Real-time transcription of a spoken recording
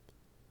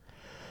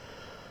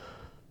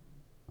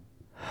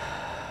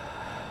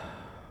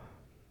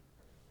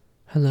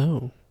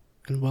Hello,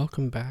 and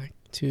welcome back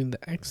to the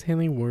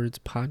Exhaling Words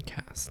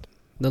podcast,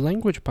 the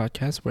language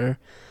podcast where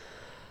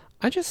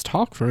I just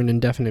talk for an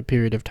indefinite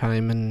period of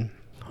time and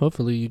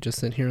hopefully you just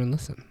sit here and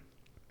listen.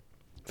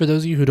 For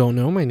those of you who don't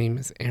know, my name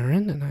is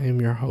Aaron and I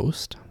am your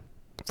host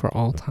for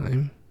all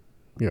time,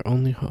 your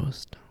only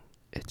host.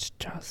 It's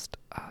just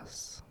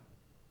us.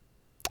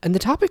 And the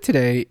topic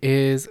today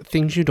is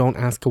things you don't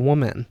ask a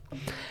woman.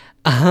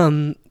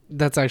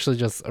 That's actually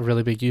just a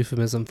really big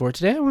euphemism for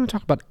today. I want to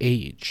talk about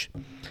age.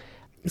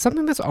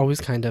 Something that's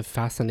always kind of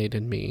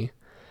fascinated me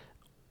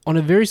on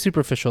a very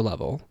superficial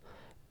level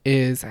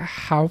is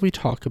how we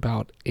talk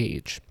about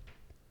age.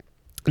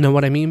 Now,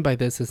 what I mean by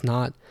this is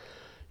not,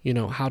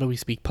 how do we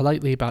speak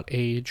politely about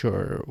age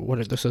or what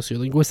are the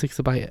sociolinguistics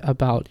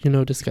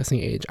about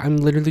discussing age. I'm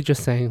literally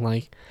just saying,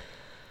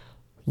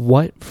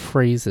 what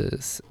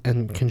phrases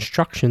and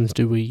constructions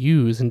do we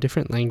use in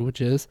different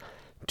languages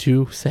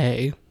to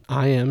say,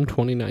 I am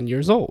 29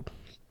 years old?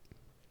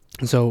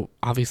 So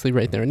obviously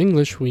right there in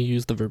English, we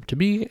use the verb to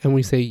be and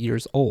we say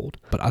years old.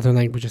 But other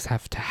languages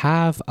have to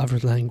have, other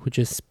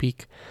languages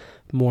speak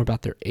more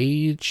about their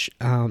age.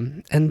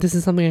 And this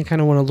is something I kind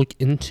of want to look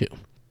into.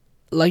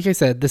 Like I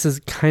said, this is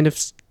kind of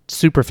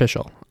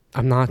superficial.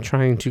 I'm not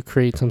trying to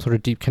create some sort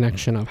of deep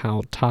connection of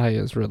how Thai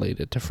is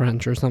related to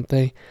French or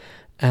something.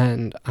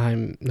 And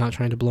I'm not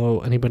trying to blow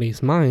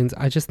anybody's minds.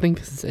 I just think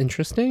this is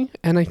interesting.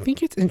 And I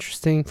think it's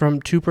interesting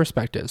from two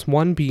perspectives.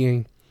 One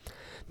being,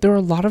 there are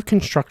a lot of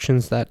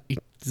constructions that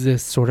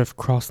exist sort of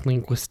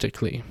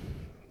cross-linguistically.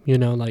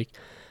 I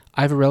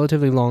have a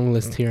relatively long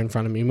list here in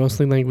front of me,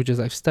 mostly languages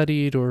I've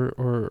studied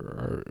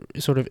or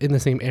sort of in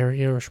the same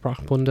area or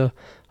Sprachbunde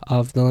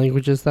of the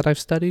languages that I've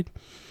studied.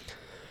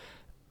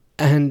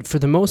 And for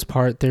the most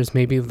part, there's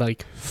maybe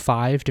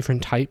 5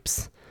 different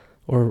types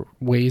or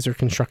ways or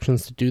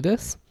constructions to do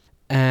this.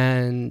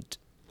 And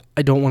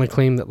I don't want to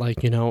claim that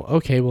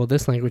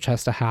this language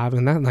has to have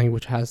and that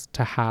language has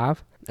to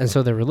have. And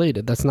so they're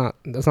related. That's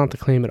not the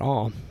claim at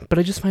all. But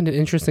I just find it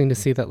interesting to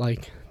see that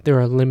there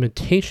are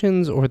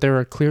limitations or there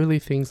are clearly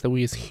things that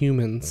we as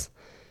humans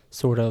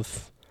sort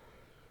of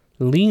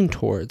lean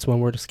towards when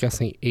we're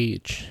discussing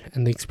age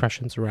and the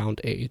expressions around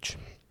age.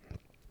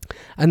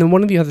 And then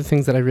one of the other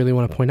things that I really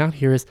want to point out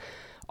here is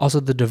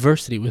also the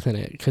diversity within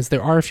it, because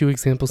there are a few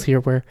examples here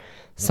where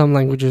some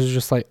languages are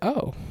just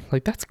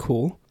that's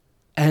cool.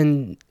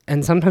 And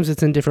sometimes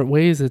it's in different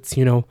ways. It's,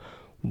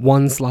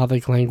 one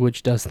Slavic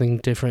language does things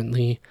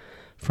differently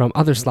from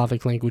other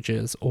Slavic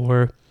languages,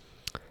 or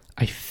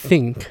I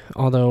think,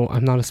 although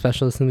I'm not a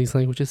specialist in these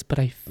languages, but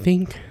I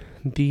think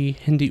the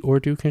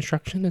Hindi-Urdu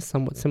construction is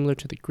somewhat similar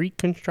to the Greek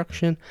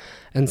construction.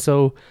 And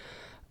so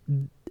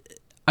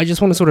I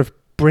just want to sort of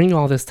bring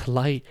all this to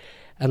light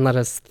and let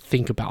us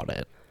think about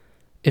it.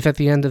 If at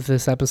the end of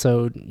this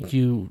episode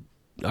you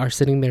are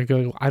sitting there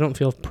going, I don't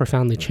feel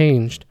profoundly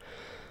changed,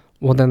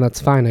 well then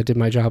that's fine. I did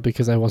my job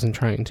because I wasn't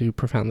trying to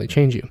profoundly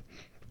change you.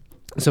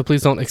 So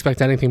please don't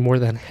expect anything more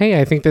than,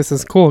 hey, I think this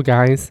is cool,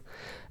 guys.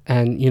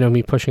 And,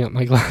 me pushing up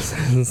my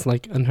glasses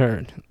like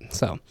unheard.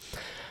 So,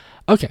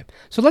 okay.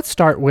 So let's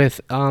start with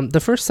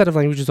the first set of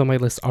languages on my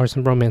list are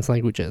some Romance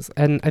languages.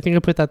 And I think I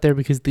put that there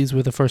because these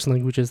were the first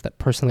languages that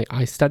personally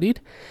I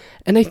studied.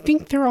 And I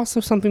think they're also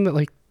something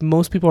that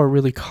most people are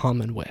really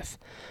common with.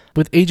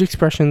 With age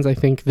expressions, I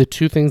think the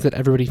two things that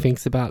everybody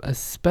thinks about,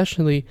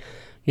 especially,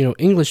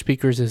 English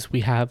speakers, is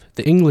we have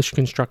the English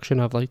construction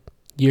of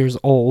years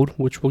old,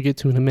 which we'll get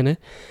to in a minute.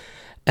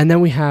 And then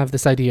we have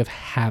this idea of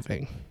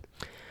having.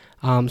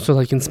 So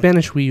in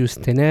Spanish, we use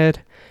tener.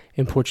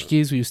 In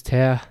Portuguese, we use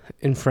ter.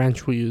 In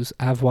French, we use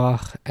avoir.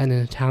 And in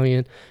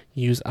Italian,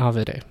 you use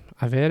avere.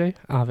 Avere?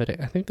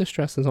 Avere. I think the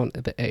stress is on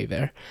the A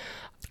there.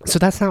 So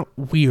that's not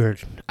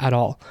weird at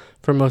all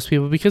for most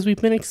people because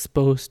we've been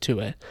exposed to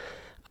it.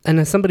 And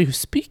as somebody who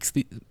speaks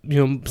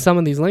some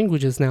of these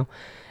languages now,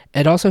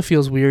 it also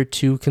feels weird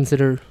to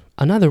consider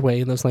another way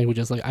in those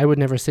languages. I would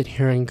never sit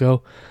here and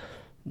go,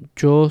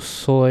 yo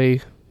soy,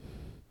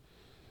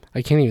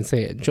 I can't even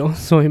say it, yo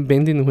soy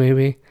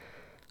 29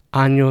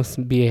 años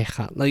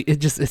vieja.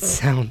 It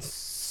sounds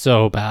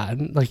so bad.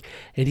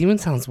 It even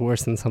sounds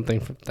worse than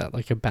something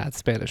that a bad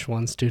Spanish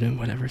 1 student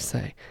would ever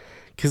say.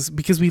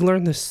 Because we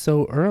learned this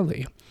so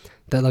early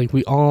that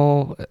we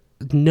all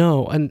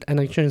know, and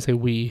I shouldn't say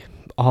we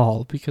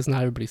all because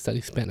not everybody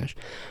studies Spanish,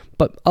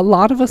 but a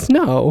lot of us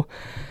know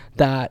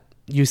that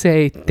you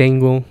say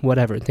tengo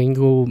 29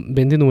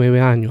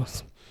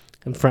 años.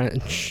 In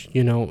French,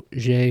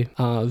 j'ai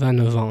 29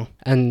 ans,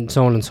 and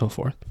so on and so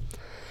forth.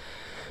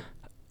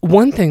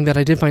 One thing that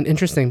I did find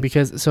interesting,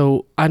 because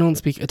I don't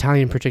speak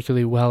Italian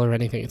particularly well or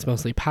anything, it's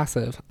mostly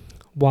passive.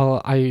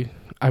 While I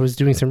was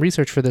doing some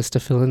research for this to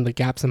fill in the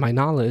gaps in my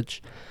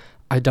knowledge,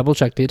 I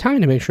double-checked the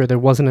Italian to make sure there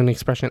wasn't an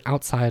expression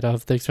outside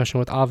of the expression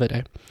with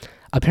avere.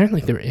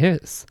 Apparently there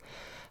is.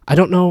 I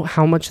don't know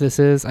how much this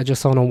is. I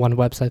just saw on one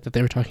website that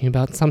they were talking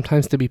about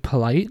sometimes to be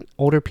polite,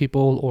 older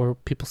people or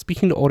people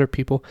speaking to older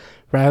people,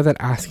 rather than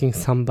asking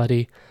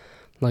somebody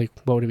what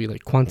would it be,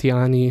 quanti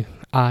anni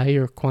hai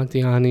or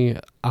quanti anni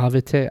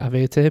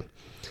avete,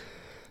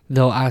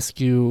 they'll ask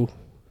you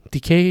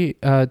Dike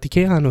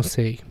ano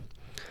sei,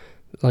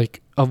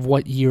 like, of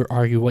what year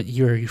are you? What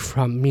year are you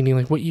from? Meaning,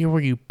 like, what year were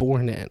you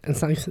born in? And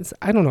so,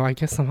 I don't know. I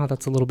guess somehow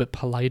that's a little bit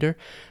politer,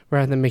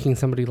 rather than making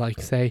somebody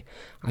like say,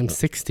 I'm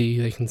 60.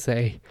 They can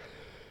say,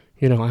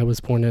 I was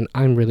born in.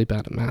 I'm really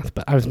bad at math,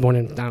 but I was born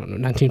in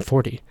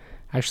 1940.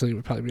 Actually, it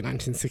would probably be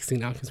 1960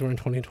 now because we're in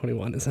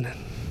 2021, isn't it?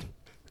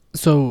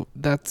 So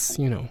that's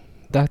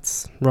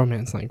that's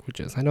Romance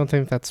languages. I don't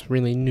think that's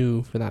really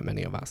new for that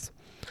many of us.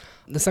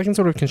 The second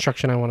sort of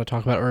construction I want to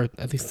talk about, or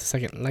at least the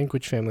second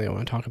language family I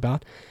want to talk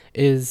about,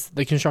 is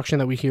the construction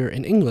that we hear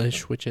in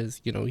English, which is,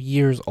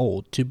 years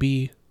old, to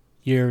be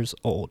years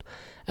old.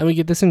 And we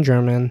get this in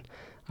German.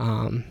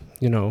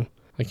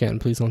 Again,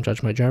 please don't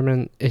judge my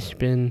German. Ich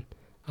bin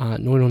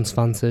 29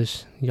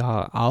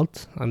 Jahre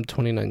alt. I'm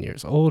 29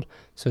 years old.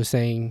 So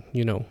saying,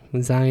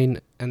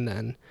 sein and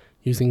then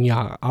using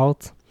Jahre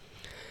alt.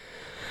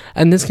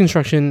 And this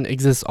construction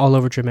exists all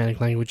over Germanic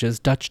languages.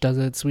 Dutch does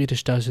it,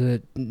 Swedish does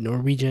it,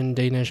 Norwegian,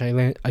 Danish,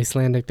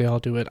 Icelandic, they all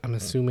do it. I'm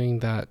assuming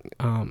that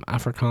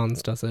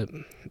Afrikaans does it,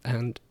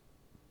 and,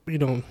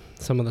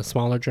 some of the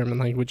smaller German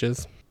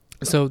languages.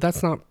 So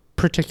that's not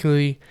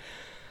particularly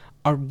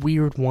a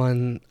weird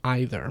one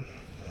either.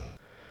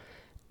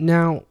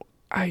 Now,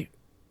 I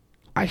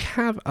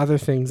have other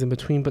things in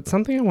between, but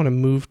something I want to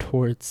move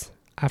towards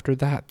after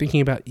that,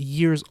 thinking about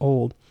years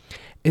old,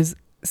 is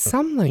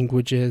some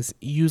languages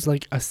use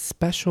like a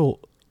special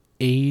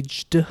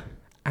aged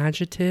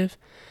adjective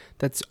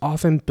that's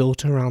often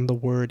built around the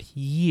word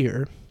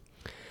year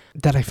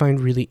that I find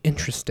really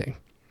interesting.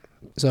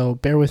 So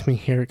bear with me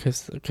here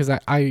because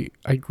I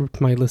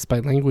grouped my list by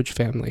language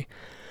family.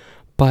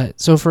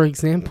 But so for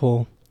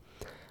example,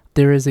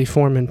 there is a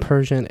form in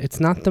Persian.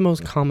 It's not the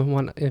most common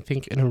one, I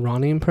think, in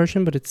Iranian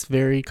Persian, but it's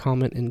very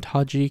common in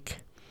Tajik.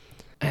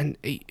 And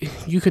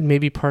you could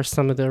maybe parse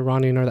some of the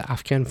Iranian or the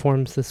Afghan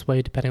forms this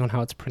way, depending on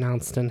how it's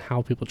pronounced and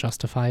how people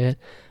justify it,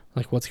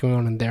 like what's going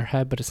on in their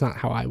head, but it's not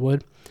how I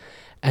would.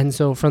 And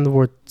so from the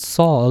word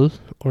sol,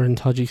 or in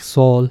Tajik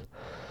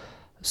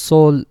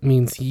sol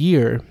means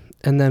year,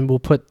 and then we'll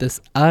put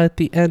this at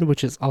the end,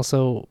 which is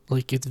also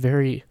like it's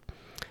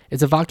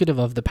evocative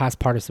of the past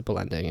participle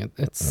ending.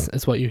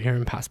 It's what you hear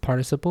in past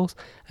participles.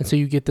 And so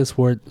you get this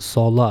word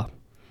sola,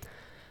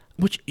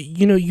 which,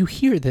 you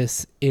hear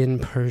this in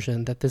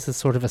Persian, that this is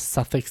sort of a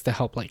suffix to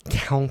help like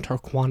count or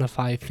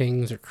quantify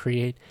things or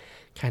create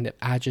kind of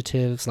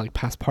adjectives like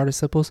past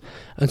participles.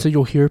 And so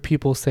you'll hear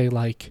people say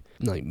like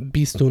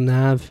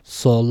bistunav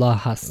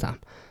sola hastam,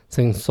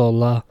 saying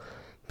sola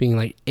being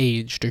like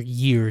aged or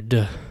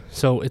yeared.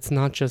 So it's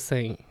not just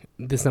saying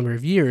this number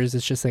of years,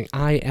 it's just saying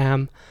I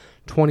am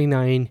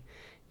 29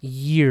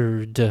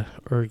 yeared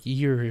or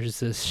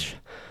years-ish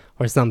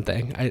or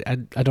something.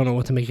 I don't know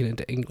what to make it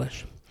into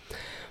English.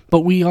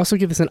 But we also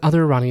get this in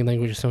other Iranian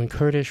languages. So in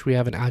Kurdish, we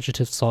have an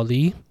adjective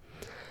sali.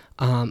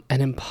 And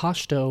in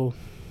Pashto,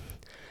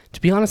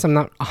 to be honest, I'm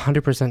not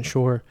 100%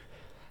 sure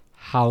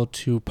how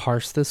to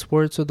parse this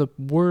word. So the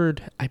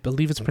word, I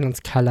believe it's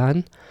pronounced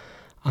kalan.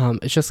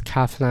 It's just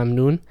kaf lam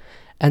nun.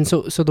 And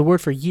so the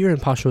word for year in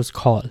Pashto is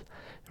kal,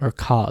 or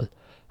kal.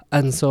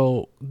 And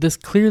so this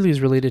clearly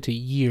is related to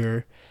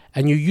year.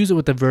 And you use it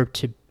with the verb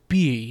to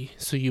be.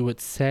 So you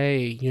would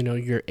say,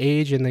 your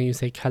age, and then you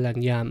say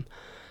kalan yam.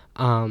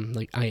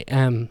 Like I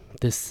am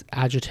this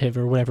adjective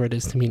or whatever it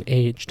is to mean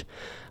aged.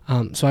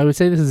 So I would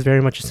say this is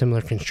very much a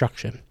similar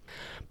construction.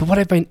 But what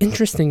I find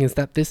interesting is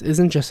that this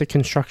isn't just a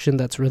construction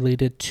that's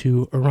related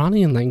to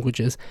Iranian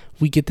languages.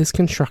 We get this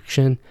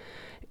construction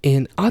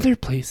in other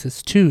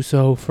places too.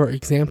 So for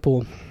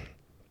example,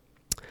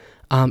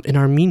 in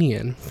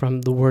Armenian,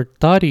 from the word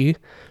tari,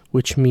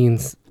 which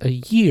means a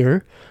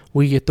year,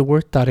 we get the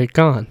word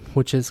taregan,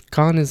 which is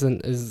gan is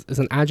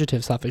an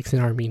adjective suffix in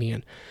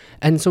Armenian.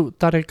 And so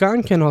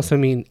taregan can also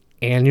mean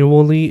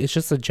annually. It's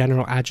just a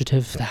general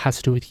adjective that has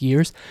to do with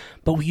years,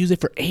 but we use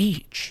it for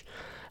age.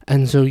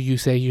 And so you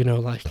say,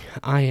 like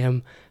I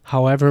am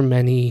however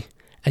many,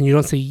 and you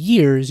don't say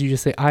years, you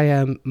just say I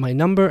am my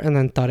number and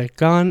then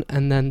taregan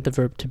and then the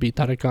verb to be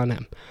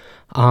tareganem.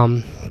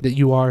 That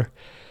you are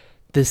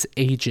this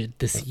aged,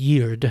 this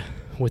yeared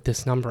with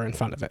this number in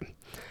front of it.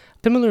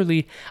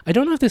 Similarly, I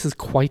don't know if this is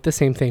quite the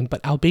same thing,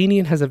 but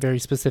Albanian has a very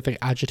specific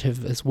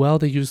adjective as well.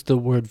 They use the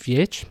word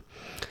vjech,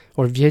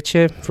 or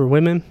vjeche for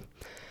women.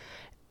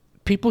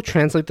 People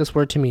translate this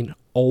word to mean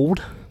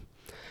old,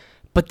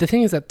 but the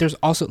thing is that there's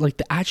also, like,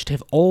 the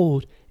adjective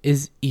old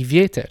is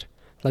ivjeter.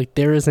 Like,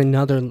 there is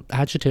another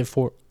adjective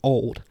for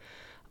old.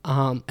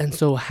 And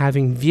so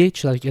having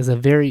vjech, like,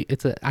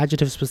 it's an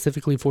adjective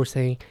specifically for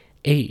saying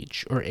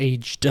age or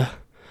aged.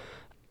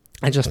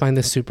 I just find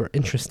this super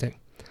interesting.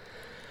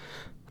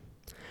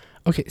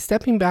 Okay,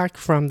 stepping back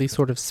from these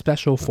sort of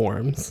special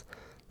forms,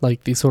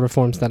 like these sort of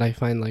forms that I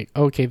find like,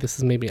 okay, this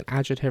is maybe an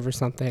adjective or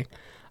something,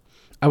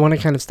 I want to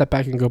kind of step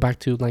back and go back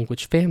to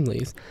language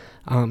families,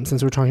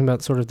 since we're talking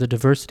about sort of the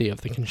diversity of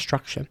the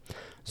construction.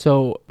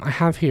 So I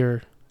have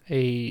here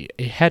a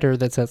header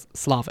that says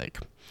Slavic.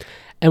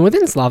 And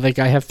within Slavic,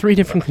 I have 3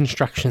 different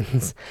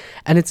constructions.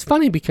 And it's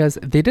funny because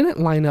they didn't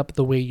line up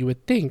the way you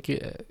would think.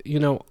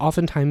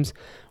 Oftentimes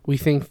we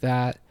think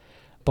that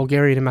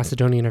Bulgarian and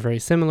Macedonian are very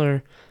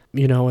similar,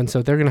 and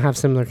so they're going to have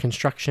similar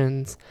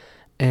constructions.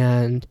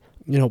 And,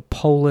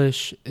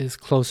 Polish is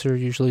closer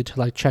usually to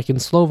like Czech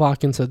and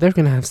Slovak, and so they're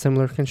going to have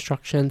similar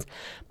constructions.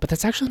 But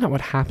that's actually not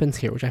what happens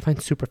here, which I find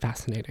super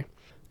fascinating.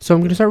 So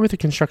I'm going to start with a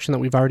construction that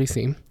we've already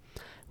seen,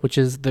 which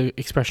is the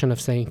expression of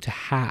saying to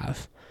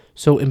have.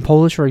 So in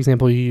Polish, for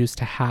example, you use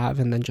to have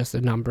and then just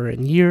a number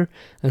and year.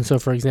 And so,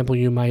 for example,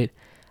 you might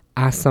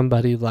ask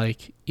somebody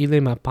like, ile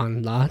ma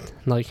pan lat?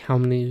 Like how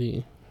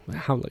many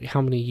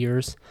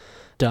years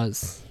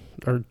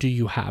do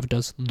you have?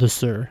 Does the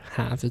sir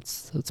have?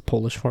 It's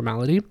Polish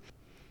formality.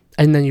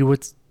 And then you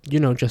would,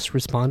 just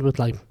respond with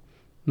like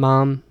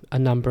mam, a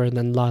number, and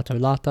then lat or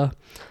lata.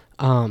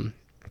 And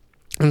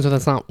so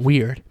that's not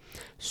weird.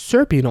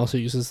 Serbian also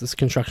uses this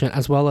construction,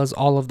 as well as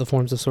all of the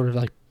forms of sort of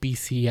like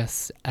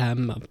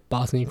BCSM,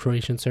 Bosnian,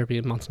 Croatian,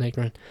 Serbian,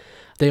 Montenegrin.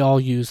 They all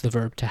use the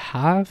verb to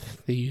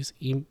have. They use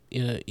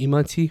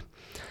imati.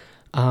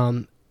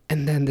 And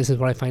then this is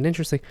what I find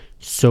interesting.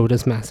 So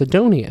does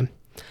Macedonian.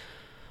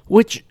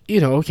 Which,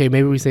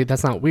 maybe we say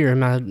that's not weird.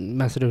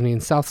 Macedonian,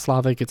 South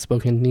Slavic, it's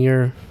spoken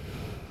near,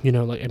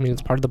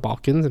 it's part of the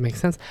Balkans. It makes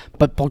sense.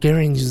 But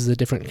Bulgarian uses a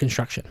different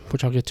construction,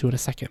 which I'll get to in a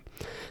second.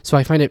 So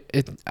I find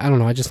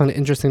I just find it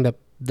interesting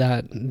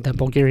that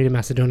Bulgarian and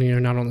Macedonian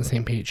are not on the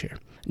same page here.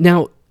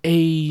 Now,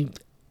 a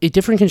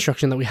different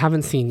construction that we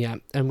haven't seen yet,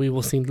 and we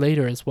will see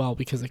later as well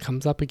because it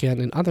comes up again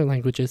in other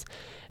languages,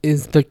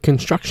 is the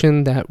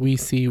construction that we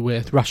see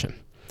with Russian.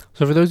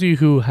 So for those of you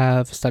who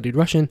have studied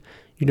Russian,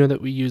 you know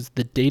that we use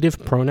the dative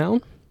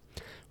pronoun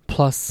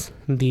plus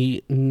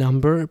the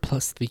number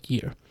plus the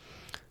year.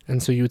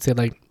 And so you would say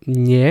like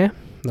nie,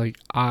 like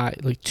I,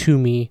 like to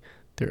me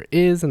there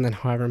is, and then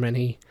however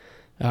many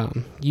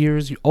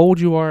years old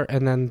you are,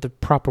 and then the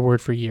proper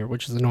word for year,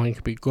 which is annoying,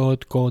 could be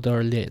god, god,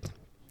 or lid.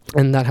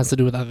 And that has to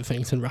do with other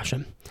things in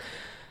Russian.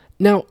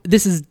 Now,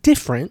 this is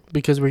different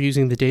because we're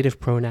using the dative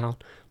pronoun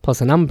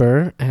plus a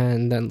number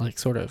and then like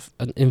sort of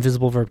an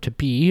invisible verb to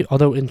be,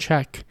 although in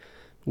Czech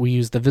we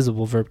use the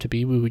visible verb to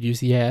be. We would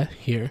use yeah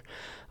here.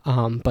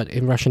 But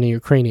in Russian and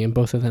Ukrainian,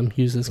 both of them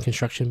use this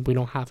construction. We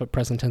don't have a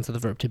present tense of the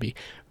verb to be.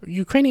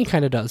 Ukrainian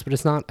kind of does, but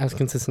it's not as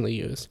consistently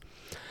used.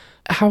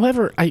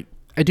 However, I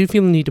do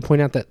feel the need to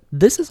point out that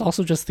this is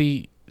also just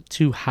the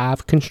to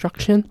have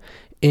construction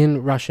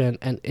in Russian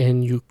and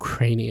in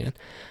Ukrainian.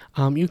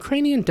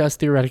 Ukrainian does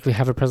theoretically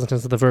have a present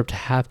tense of the verb to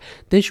have.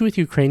 The issue with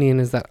Ukrainian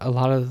is that a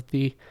lot of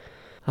the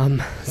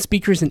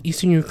speakers in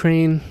Eastern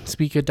Ukraine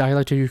speak a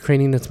dialect of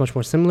Ukrainian that's much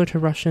more similar to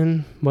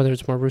Russian, whether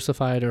it's more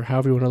Russified or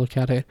however you want to look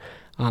at it,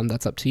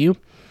 that's up to you.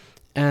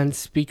 And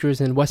speakers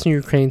in Western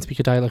Ukraine speak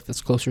a dialect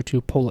that's closer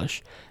to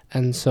Polish.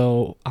 And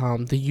so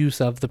the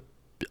use of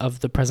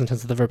the present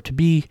tense of the verb to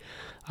be,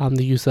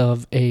 the use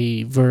of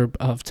a verb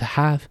of to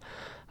have,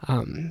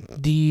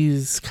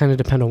 these kind of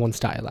depend on one's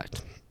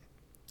dialect.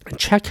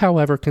 Czech,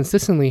 however,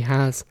 consistently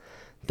has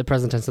the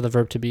present tense of the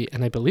verb to be,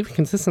 and I believe it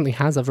consistently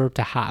has a verb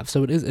to have.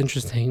 So it is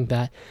interesting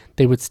that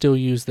they would still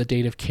use the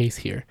dative case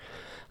here.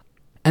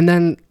 And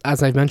then,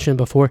 as I mentioned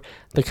before,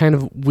 the kind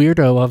of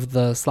weirdo of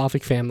the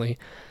Slavic family,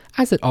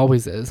 as it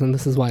always is, and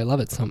this is why I love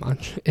it so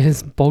much,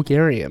 is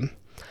Bulgarian.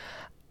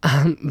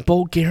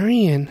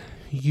 Bulgarian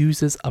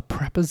uses a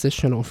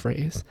prepositional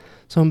phrase.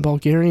 So in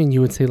Bulgarian, you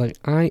would say like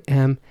I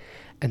am,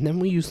 and then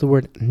we use the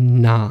word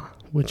na,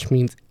 which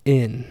means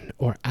in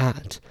or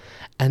at,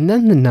 and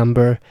then the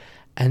number,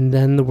 and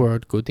then the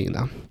word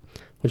godina,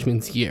 which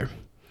means year.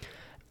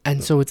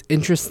 And so it's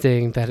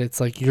interesting that it's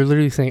like you're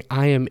literally saying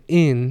I am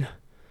in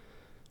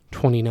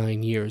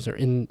 29 years, or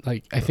in,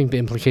 like, I think the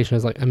implication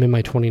is like I'm in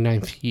my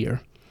 29th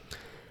year,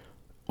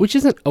 which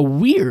isn't a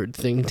weird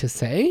thing to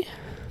say,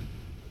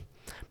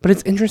 but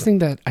it's interesting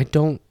that I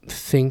don't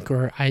think,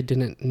 or I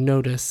didn't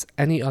notice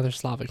any other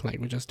Slavic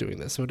languages doing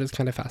this. So it is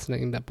kind of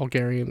fascinating that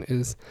Bulgarian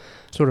is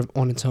sort of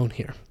on its own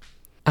here.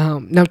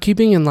 Now,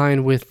 keeping in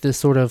line with this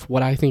sort of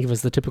what I think of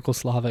as the typical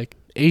Slavic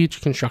age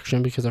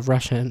construction because of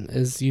Russian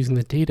is using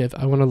the dative,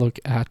 I want to look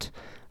at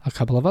a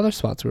couple of other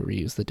spots where we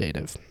use the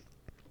dative,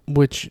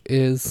 which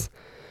is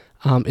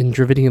in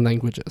Dravidian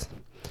languages.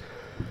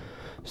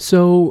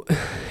 So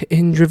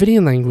in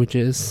Dravidian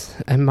languages,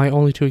 and my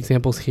only 2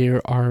 examples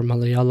here are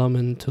Malayalam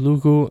and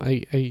Telugu.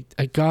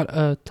 I got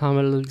a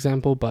Tamil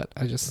example, but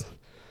I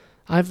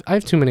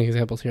have too many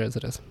examples here as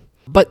it is.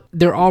 But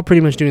they're all pretty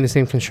much doing the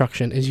same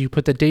construction, is you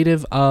put the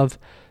dative of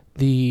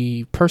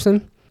the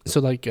person.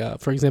 So like,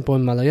 for example,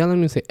 in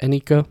Malayalam, you say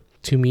enika,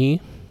 to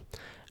me,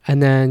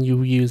 and then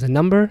you use a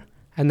number,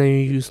 and then you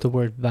use the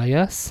word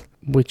vayas,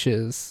 which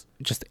is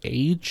just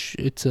age.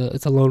 It's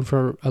a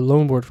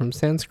loan word from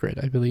Sanskrit,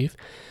 I believe.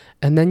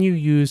 And then you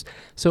use,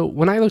 so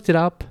when I looked it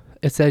up,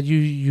 it said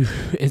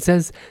it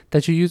says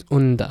that you use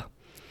unda,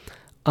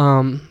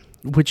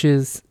 which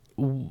is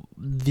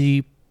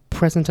the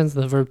present tense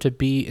of the verb to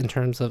be in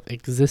terms of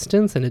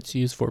existence, and it's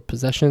used for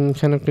possession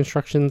kind of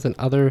constructions and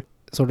other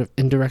sort of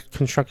indirect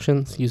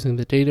constructions using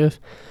the dative.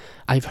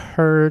 I've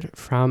heard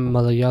from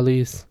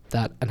Malayalis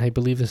that, and I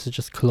believe this is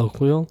just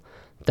colloquial,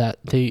 that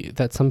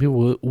some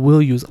people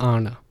will use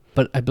ana,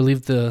 but I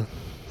believe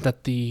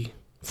that the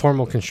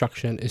formal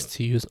construction is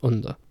to use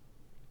unda.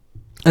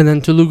 And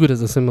then Telugu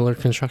does a similar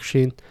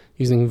construction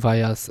using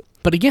vayas.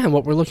 But again,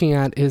 what we're looking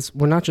at is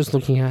we're not just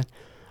looking at,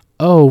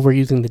 we're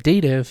using the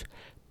dative,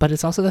 but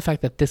it's also the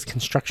fact that this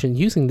construction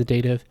using the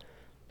dative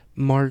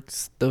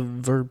marks the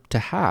verb to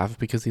have,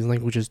 because these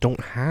languages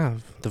don't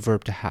have the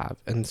verb to have.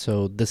 And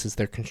so this is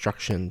their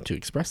construction to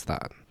express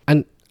that.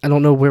 And I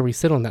don't know where we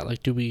sit on that.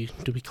 Like, do we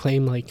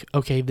claim like,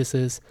 okay, this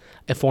is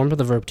a form of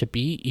the verb to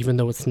be, even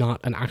though it's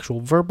not an actual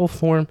verbal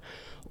form,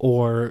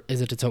 or is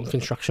it its own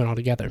construction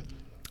altogether?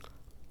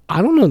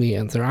 I don't know the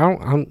answer. I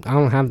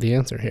don't have the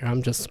answer here.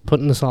 I'm just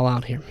putting this all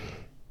out here.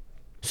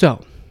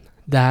 So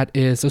that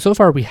is, so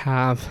far we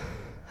have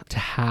to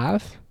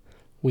have,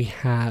 we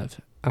have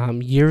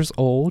years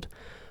old,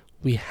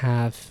 we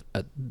have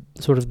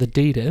sort of the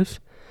dative,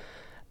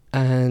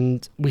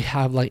 and we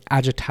have like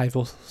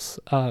adjectivals,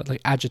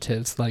 like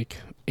adjectives like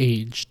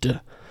aged,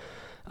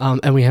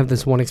 and we have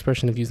this one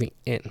expression of using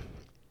in.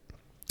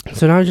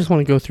 So now I just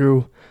want to go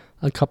through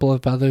a couple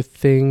of other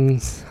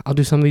things. I'll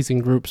do some of these in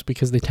groups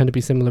because they tend to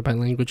be similar by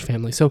language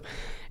family. So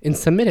in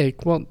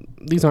Semitic, well,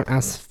 these aren't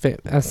as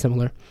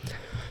similar.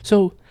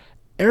 So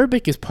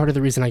Arabic is part of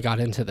the reason I got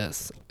into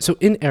this. So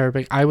in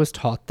Arabic, I was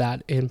taught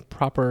that in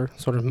proper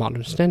sort of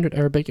modern standard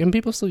Arabic, and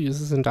people still use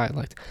this in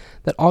dialect,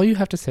 that all you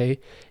have to say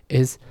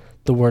is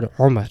the word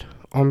Umar.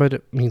 Umar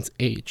means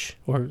age,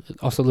 or it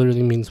also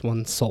literally means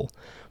one's soul.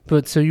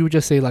 But so you would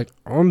just say like,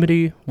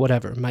 Umri,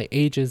 whatever, my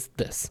age is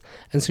this.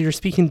 And so you're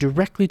speaking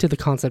directly to the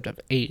concept of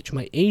age.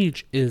 My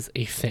age is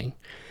a thing,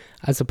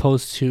 as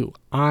opposed to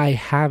I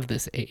have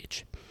this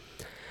age.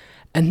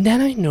 And then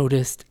I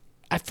noticed,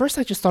 at first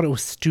I just thought it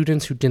was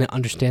students who didn't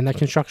understand that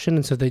construction,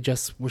 and so they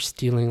just were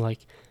stealing like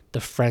the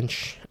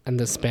French and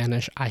the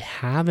Spanish I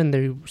have, and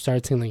they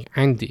started saying like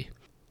Andy.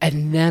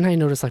 And then I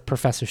noticed like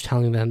professors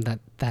telling them that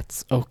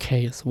that's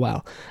okay as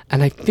well.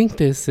 And I think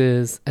this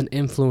is an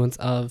influence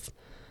of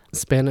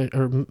Spanish,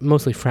 or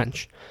mostly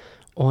French,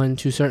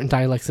 onto certain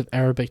dialects of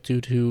Arabic due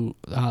to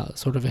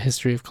sort of a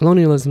history of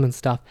colonialism and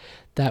stuff,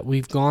 that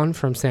we've gone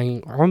from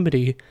saying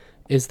Umri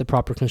is the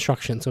proper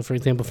construction. So for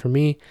example, for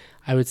me,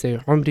 I would say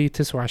Umri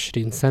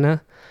 29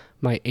 sana,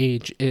 my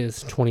age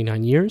is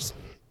 29 years.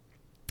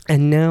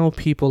 And now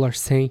people are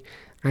saying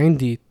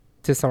Indi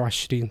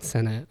 29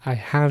 sana, I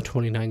have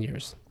 29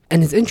 years.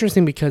 And it's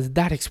interesting because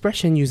that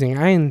expression using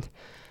Aind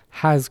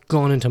has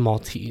gone into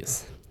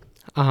Maltese.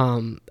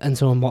 And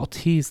so in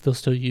Maltese, they'll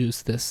still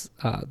use this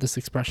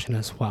expression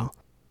as well.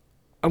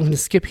 I'm going to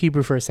skip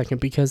Hebrew for a second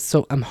because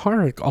so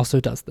Amharic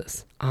also does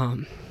this.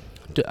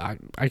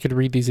 I could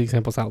read these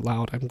examples out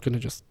loud. I'm going to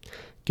just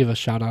give a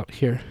shout out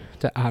here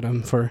to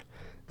Adam for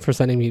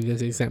sending me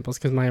these examples,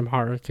 because my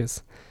Amharic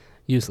is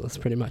useless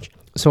pretty much.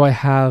 So I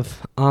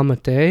have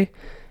amate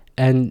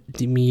and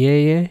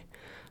dimieye,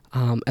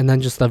 and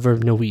then just the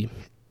verb noi.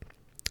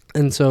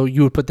 And so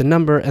you would put the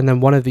number and then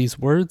one of these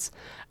words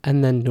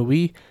and then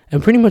noi.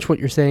 And pretty much what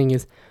you're saying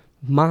is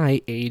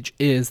my age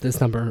is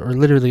this number, or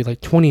literally like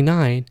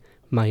 29,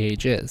 my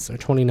age is, or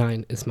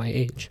 29 is my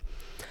age.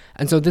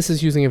 And so this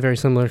is using a very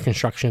similar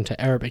construction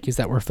to Arabic, is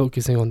that we're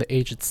focusing on the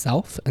age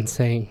itself and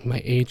saying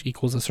my age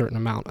equals a certain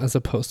amount, as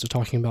opposed to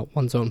talking about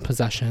one's own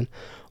possession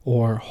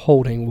or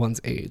holding one's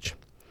age.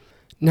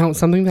 Now,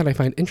 something that I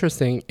find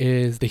interesting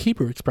is the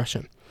Hebrew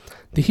expression.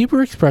 The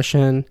Hebrew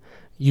expression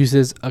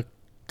uses a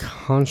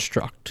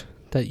construct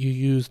that you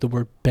use the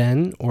word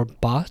ben or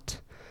bat,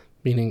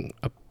 meaning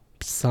a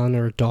son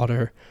or a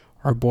daughter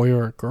or a boy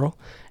or a girl,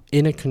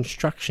 in a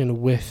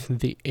construction with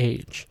the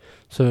age.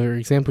 So for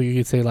example, you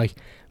could say like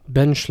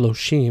ben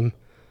shloshim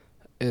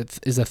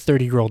is a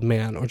 30-year-old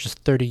man, or just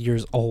 30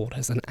 years old,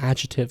 as an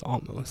adjective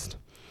almost.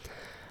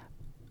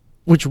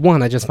 Which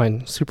one I just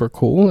find super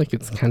cool. Like,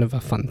 it's kind of a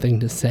fun thing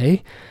to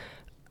say.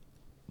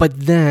 But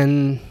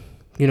then,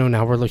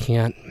 now we're looking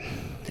at,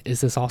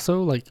 is this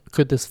also, like,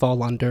 could this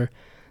fall under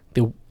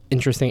the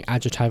interesting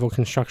adjectival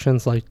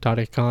constructions like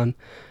darekan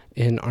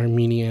in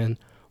Armenian,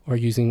 or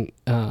using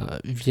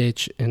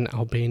viech in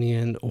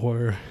Albanian,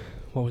 or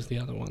what was the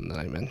other one that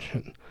I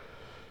mentioned?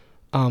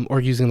 Or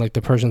using like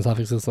the Persian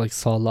suffixes like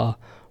sala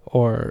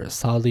or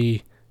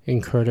sali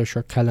in Kurdish,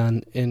 or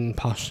kalan in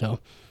Pashto.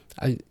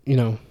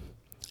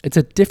 It's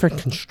a different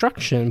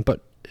construction,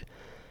 but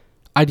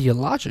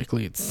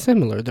ideologically it's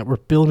similar, that we're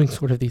building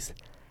sort of these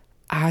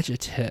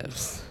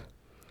adjectives.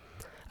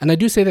 And I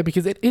do say that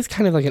because it is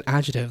kind of like an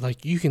adjective.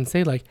 Like, you can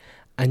say like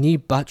ani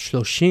bat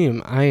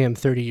shloshim, I am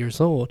 30 years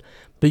old,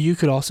 but you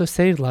could also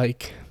say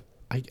like,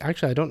 I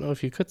don't know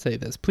if you could say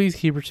this. Please,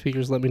 Hebrew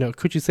speakers, let me know.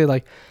 Could you say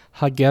like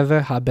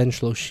hagever ha ben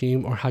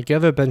shloshim, or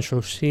hagever ben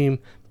shloshim,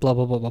 blah,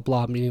 blah, blah, blah,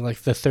 blah, meaning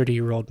like the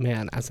 30-year-old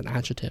man as an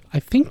adjective? I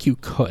think you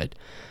could.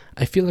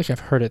 I feel like I've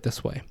heard it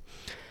this way.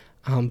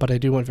 But I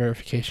do want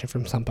verification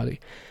from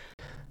somebody.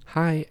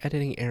 Hi,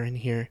 Editing Aaron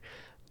here.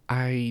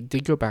 I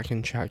did go back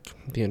and check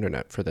the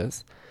internet for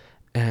this,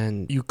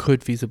 and you could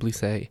feasibly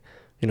say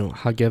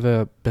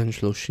Hageva ben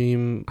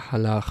Shloshim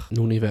halach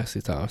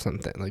universita or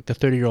something. Like the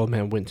 30-year-old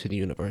man went to the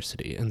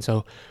university. And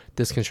so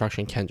this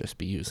construction can just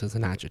be used as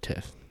an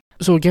adjective.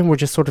 So again, we're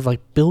just sort of like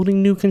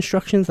building new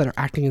constructions that are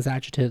acting as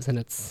adjectives, and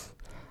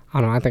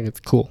I think it's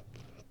cool.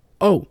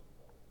 Oh,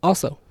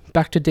 also,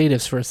 back to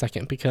datives for a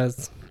second,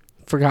 because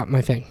forgot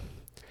my thing.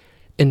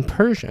 In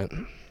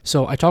Persian,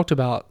 so I talked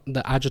about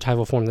the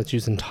adjectival form that's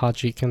used in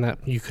Tajik, and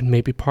that you could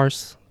maybe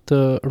parse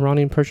the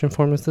Iranian Persian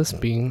form as this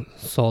being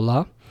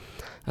sola,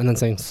 and then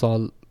saying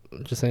sol,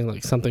 just saying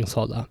like something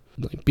sola,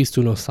 like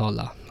bistuno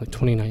sola, like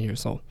 29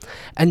 years old.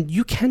 And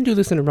you can do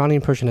this in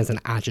Iranian Persian as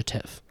an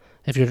adjective.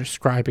 If you're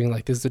describing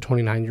like this is a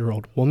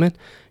 29-year-old woman,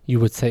 you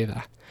would say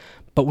that.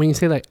 But when you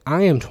say like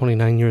I am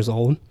 29 years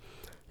old,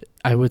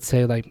 I would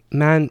say like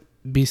man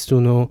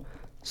bistuno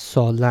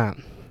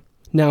solam.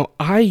 Now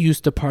I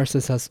used to parse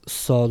this as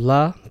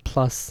sola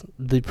plus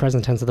the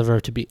present tense of the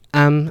verb to be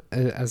am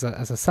as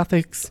a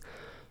suffix,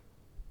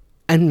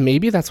 and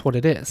maybe that's what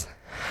it is.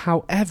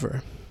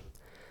 However,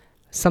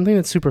 something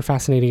that's super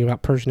fascinating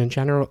about Persian in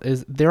general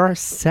is there are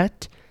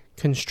set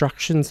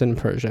constructions in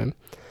Persian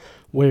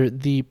where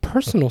the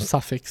personal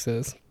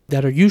suffixes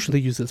that are usually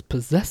used as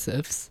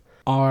possessives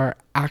are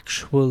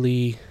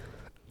actually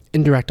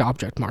indirect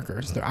object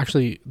markers. They're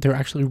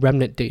actually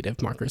remnant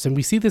dative markers. And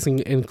we see this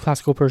in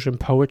classical Persian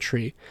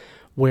poetry,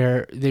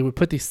 where they would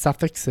put these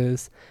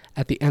suffixes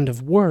at the end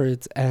of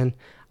words. And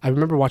I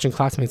remember watching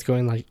classmates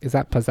going like, is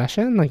that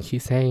possession? Like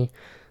he's saying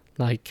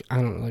like, I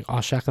don't know, like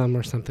ashekam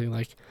or something,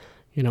 like,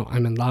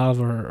 I'm in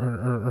love,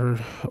 or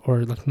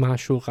like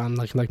mashuqam,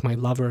 like my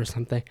lover or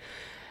something.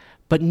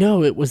 But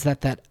no, it was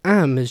that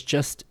am is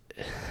just,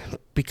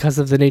 because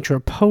of the nature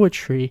of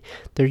poetry,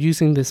 they're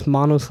using this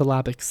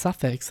monosyllabic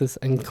suffix, this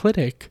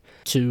enclitic,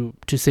 to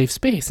save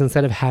space,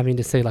 instead of having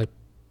to say like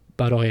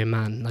baroye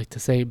man, like to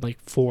say like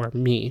for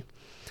me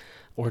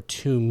or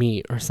to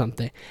me or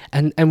something.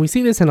 And we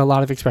see this in a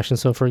lot of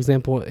expressions. So for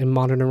example, in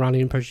modern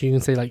Iranian Persian, you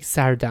can say like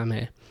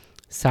sardame,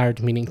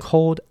 sard meaning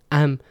cold,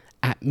 am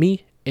at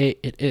me,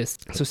 it is.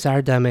 So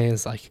sardame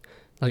is like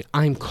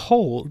I'm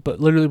cold, but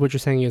literally what you're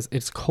saying is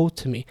it's cold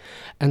to me.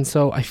 And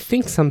so I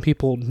think some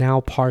people now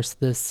parse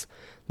this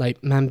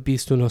like man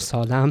bistuno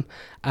salam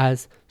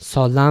as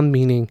salam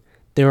meaning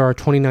there are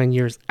 29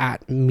 years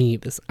at me.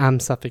 This am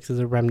suffix is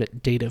a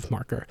remnant dative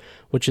marker,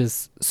 which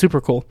is super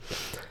cool.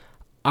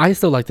 I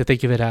still like to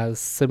think of it as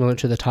similar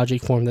to the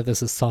Tajik form, that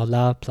this is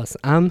sala plus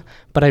am,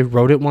 but I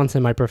wrote it once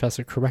and my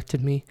professor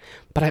corrected me.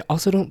 But I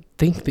also don't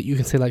think that you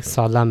can say like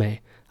salame.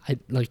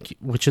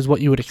 Which is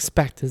what you would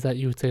expect, is that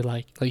you would say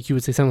like you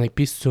would say something like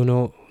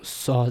bistuno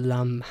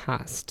salam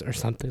hast or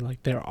something,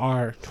 like there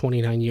are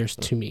 29 years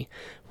to me,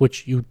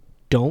 which you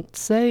don't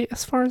say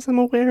as far as I'm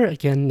aware.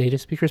 Again, native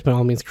speakers by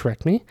all means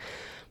correct me,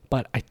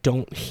 but I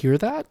don't hear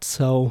that,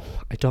 so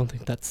I don't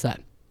think that's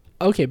set.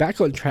 Okay, back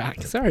on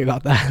track. Sorry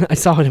about that. I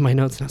saw it in my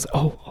notes and I was like,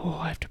 oh,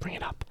 I have to bring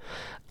it up.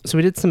 So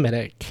we did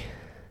Semitic.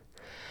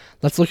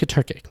 Let's look at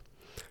Turkic.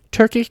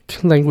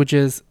 Turkic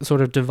languages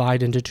sort of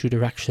divide into two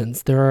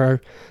directions. There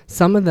are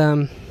some of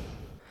them,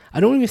 I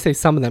don't even say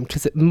some of them,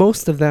 because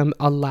most of them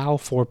allow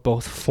for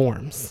both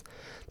forms.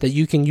 That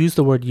you can use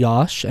the word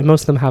yash, and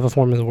most of them have a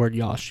form of the word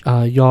yash.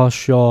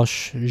 Yash,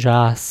 yosh,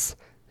 jas,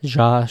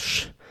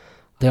 jash.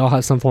 They all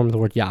have some form of the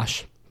word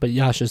yash, but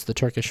yash is the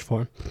Turkish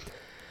form.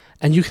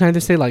 And you can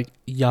either say like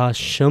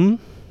yashim,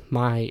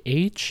 my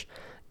age,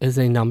 is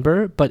a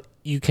number, but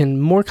you can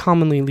more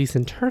commonly, at least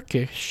in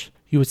Turkish,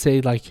 you would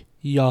say like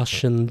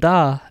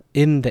yaşında,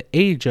 in the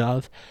age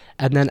of,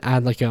 and then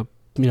add like a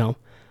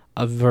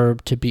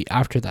verb to be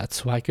after that.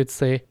 So I could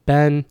say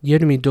ben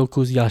 29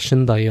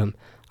 yaşındayım.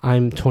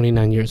 I'm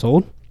 29 years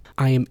old.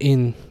 I am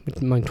in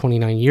my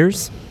 29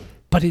 years.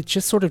 But it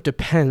just sort of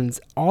depends.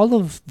 All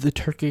of the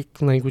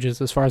Turkic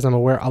languages, as far as I'm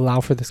aware, allow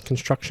for this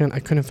construction. I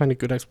couldn't find a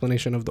good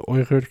explanation of the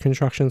Uyghur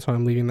construction, so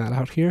I'm leaving that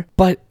out here.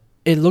 But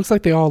it looks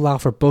like they all allow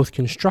for both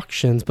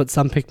constructions, but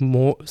some pick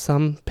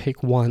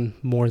one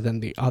more than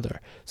the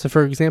other. So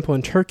for example,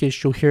 in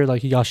Turkish, you'll hear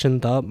like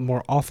yaşında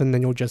more often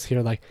than you'll just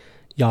hear like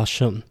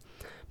yaşım.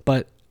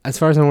 But as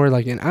far as I'm aware,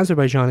 like in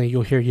Azerbaijani,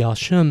 you'll hear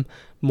yaşım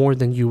more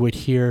than you would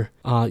hear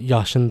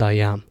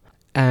yaşındayım.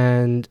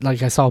 And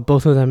like I saw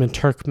both of them in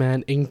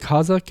Turkmen. In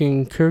Kazakh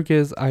and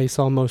Kyrgyz, I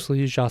saw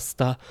mostly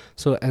jasta.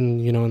 So,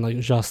 and and like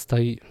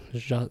jastayım.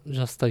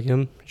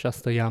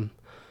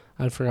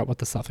 I forgot what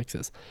the suffix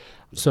is.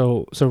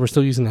 So we're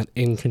still using that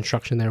in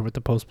construction there with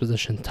the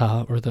postposition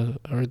ta or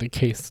the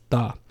case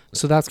da.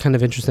 So that's kind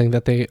of interesting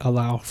that they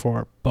allow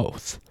for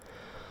both.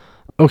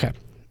 Okay.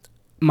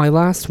 My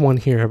last one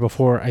here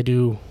before I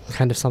do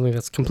kind of something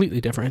that's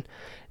completely different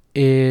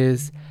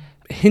is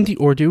Hindi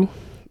Urdu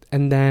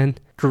and then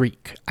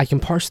Greek. I can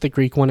parse the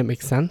Greek one, it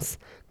makes sense.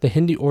 The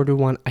Hindi Urdu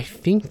one, I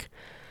think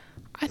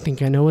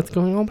I know what's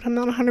going on, but I'm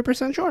not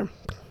 100% sure.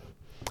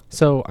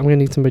 So I'm going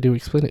to need somebody to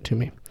explain it to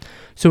me.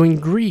 So in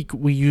Greek,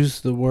 we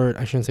use the word,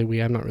 I shouldn't say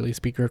we, I'm not really a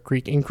speaker of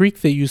Greek. In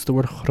Greek, they use the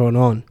word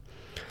chronon.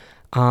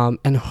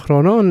 And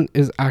chronon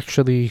is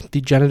actually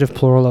the genitive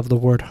plural of the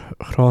word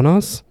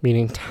chronos,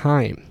 meaning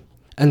time.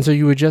 And so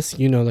you would just,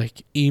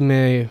 like,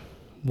 ime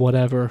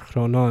whatever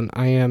chronon.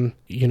 I am,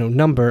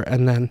 number,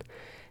 and then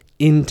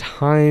in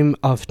time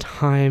of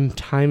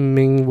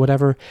timing,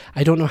 whatever.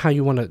 I don't know how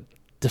you want to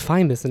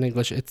define this in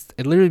English. It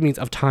literally means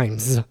of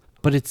times,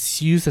 but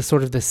it's used as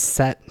sort of this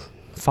set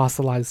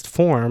fossilized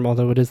form,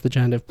 although it is the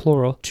genitive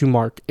plural, to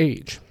mark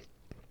age.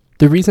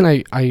 The reason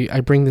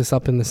I bring this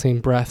up in the same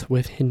breath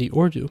with Hindi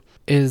Urdu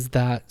is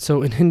that,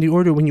 so in Hindi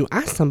Urdu, when you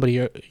ask somebody,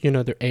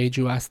 their age,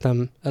 you ask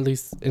them, at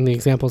least in the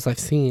examples I've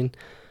seen,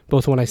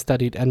 both when I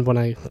studied and when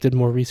I did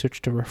more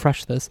research to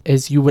refresh this,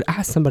 is you would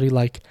ask somebody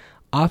like,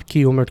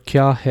 Aapki umar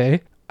kya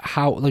hai?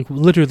 How, like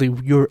literally,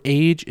 your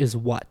age is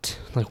what?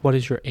 Like, what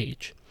is your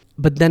age?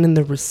 But then in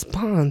the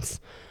response,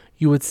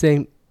 you would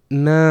say,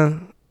 na,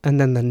 and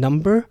then the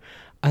number,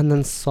 and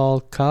then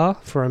sal ka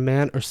for a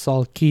man, or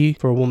sal ki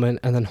for a woman,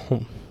 and then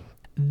hum.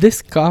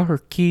 This ka or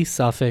ki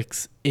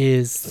suffix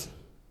is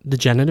the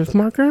genitive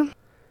marker.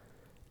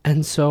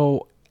 And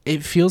so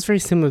it feels very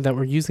similar that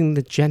we're using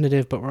the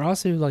genitive, but we're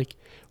also like,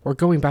 we're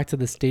going back to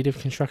this dative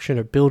construction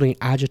or building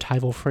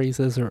adjectival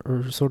phrases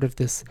or sort of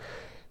this,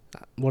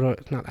 not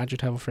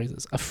adjectival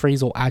phrases, a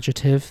phrasal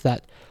adjective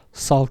that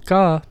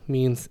salka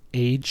means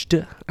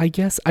aged, I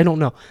guess. I don't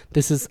know.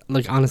 This is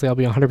like, honestly, I'll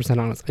be 100%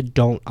 honest. I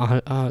don't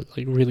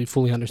like really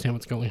fully understand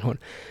what's going on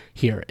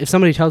here. If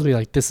somebody tells me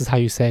like, this is how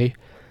you say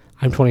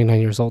I'm 29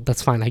 years old,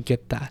 that's fine. I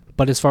get that.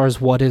 But as far as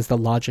what is the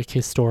logic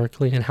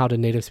historically and how do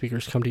native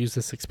speakers come to use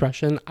this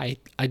expression, I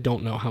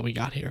don't know how we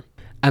got here.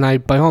 And I,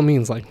 by all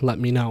means, like, let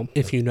me know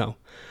if you know.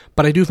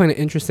 But I do find it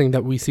interesting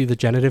that we see the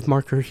genitive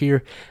marker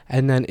here.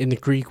 And then in the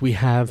Greek, we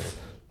have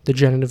the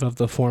genitive of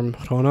the form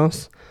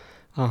chronos.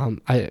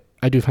 I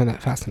do find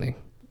that fascinating.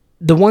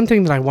 The one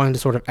thing that I wanted to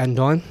sort of end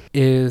on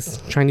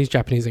is Chinese,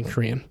 Japanese, and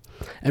Korean.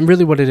 And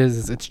really what it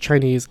is it's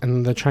Chinese,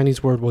 and the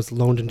Chinese word was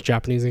loaned into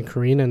Japanese and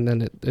Korean, and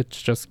then it's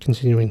just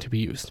continuing to be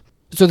used.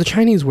 So the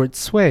Chinese word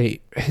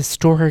sui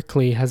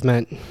historically has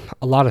meant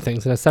a lot of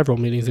things. It has several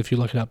meanings if you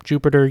look it up.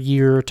 Jupiter,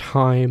 year,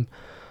 time,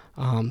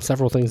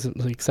 several things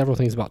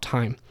about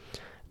time.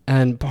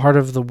 And part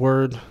of the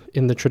word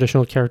in the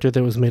traditional character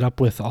that was made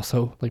up with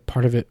also, like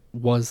part of it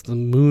was the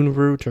moon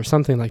root or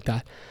something like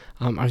that.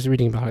 I was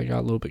reading about it, I got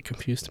a little bit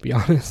confused, to be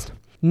honest.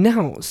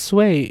 Now,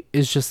 sui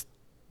is just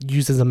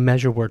used as a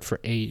measure word for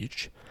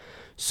age.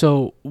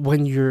 So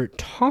when you're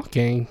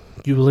talking,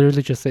 you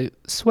literally just say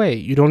sui.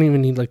 You don't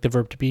even need like the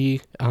verb to be.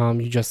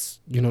 You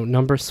just,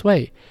 number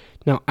sui.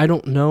 Now, I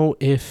don't know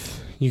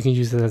if you can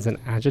use it as an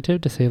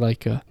adjective to say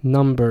like a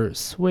number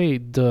sui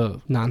de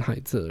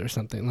nanhaizi or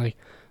something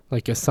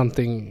like a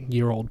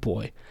something-year-old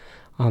boy.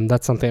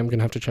 That's something I'm going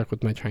to have to check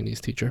with my Chinese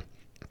teacher.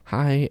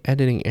 Hi,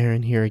 editing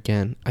Aaron here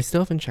again. I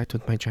still haven't checked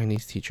with my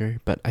Chinese teacher,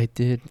 but I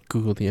did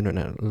Google the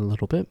internet a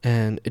little bit,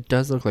 and it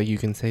does look like you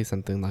can say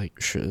something like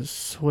 10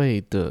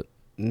岁的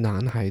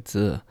男孩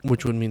子,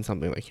 which would mean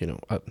something like,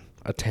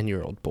 a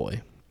 10-year-old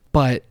boy.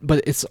 But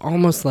it's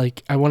almost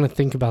like I want to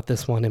think about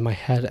this one in my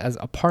head as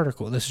a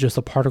particle. This is just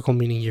a particle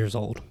meaning years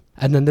old.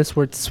 And then this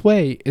word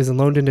sui is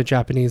loaned into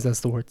Japanese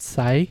as the word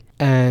sai,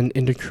 and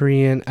into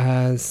Korean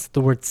as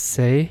the word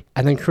sei.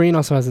 And then Korean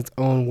also has its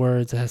own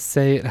words. It has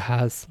sei, it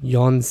has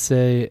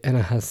yonsei, and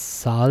it has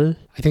sal.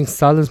 I think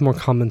sal is more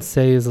common,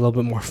 sei is a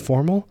little bit more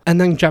formal. And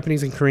then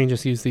Japanese and Korean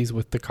just use these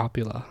with the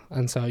copula.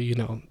 And so,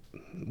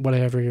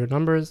 whatever your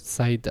number is,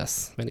 sai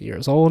desu, many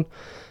years old.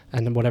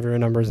 And then whatever your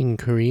number is in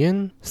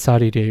Korean,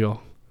 sari deyo,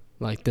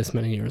 like this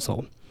many years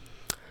old.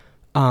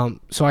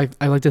 So I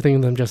like to think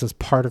of them just as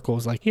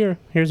particles, like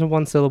here's a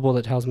one syllable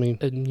that tells me,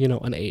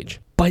 an age.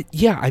 But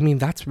yeah, I mean,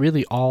 that's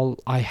really all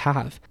I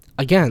have.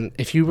 Again,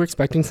 if you were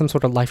expecting some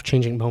sort of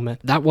life-changing moment,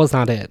 that was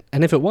not it.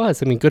 And if it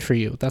was, I mean, good for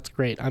you. That's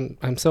great.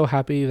 I'm so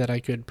happy that I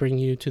could bring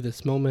you to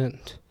this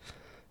moment.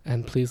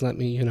 And please let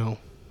me,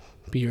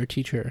 be your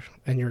teacher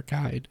and your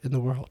guide in the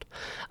world.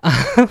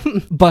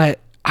 But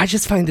I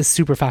just find this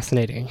super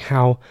fascinating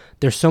how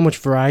there's so much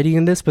variety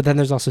in this, but then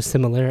there's also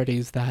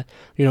similarities that,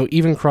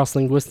 even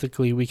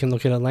cross-linguistically, we can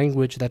look at a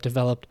language that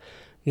developed,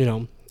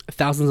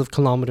 thousands of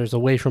kilometers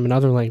away from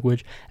another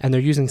language, and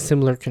they're using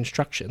similar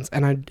constructions.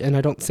 And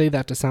I don't say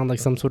that to sound like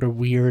some sort of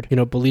weird,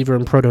 believer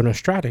in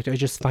proto-Nostratic. I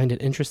just find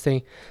it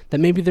interesting that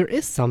maybe there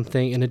is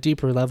something in a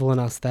deeper level in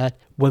us that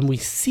when we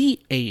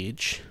see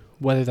age,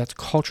 whether that's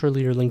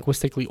culturally or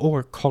linguistically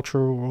or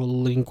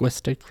cultural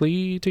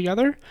linguistically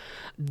together,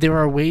 there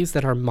are ways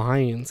that our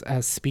minds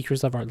as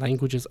speakers of our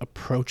languages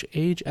approach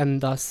age,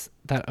 and thus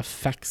that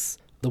affects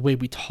the way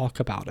we talk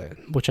about it,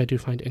 which I do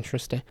find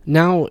interesting.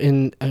 Now,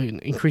 in an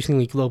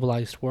increasingly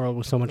globalized world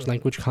with so much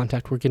language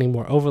contact, we're getting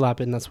more overlap,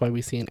 and that's why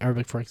we see in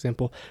Arabic, for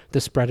example, the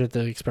spread of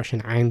the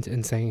expression "and"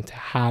 in saying to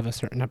have a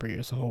certain number of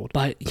years old.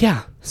 But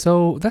yeah,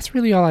 so that's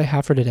really all I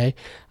have for today.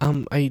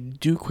 I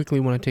do quickly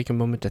want to take a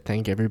moment to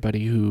thank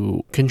everybody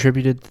who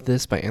contributed to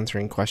this by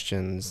answering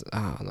questions.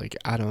 Like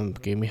Adam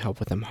gave me help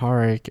with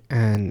Amharic,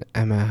 and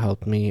Emma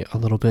helped me a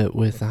little bit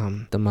with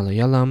the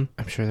Malayalam.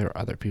 I'm sure there are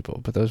other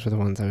people, but those were the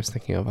ones I was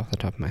thinking of off the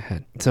top of my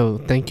head. So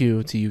thank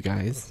you to you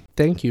guys.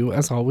 Thank you,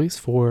 as always,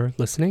 for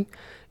listening.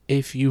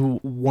 If you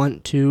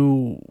want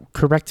to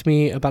correct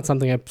me about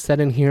something I've said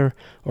in here,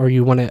 or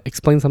you want to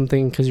explain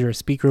something because you're a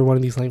speaker of one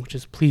of these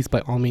languages, please by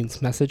all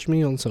means message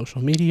me on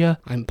social media.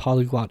 I'm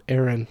Polyglot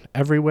Aaron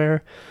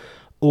everywhere.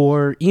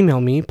 Or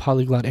email me,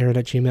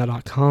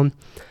 polyglotaaron@gmail.com.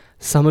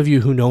 Some of you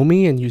who know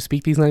me and you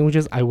speak these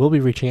languages, I will be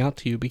reaching out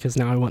to you because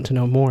now I want to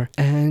know more.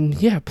 And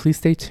yeah, please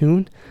stay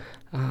tuned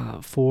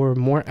for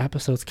more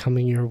episodes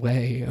coming your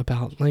way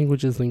about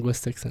languages,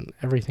 linguistics, and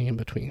everything in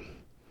between.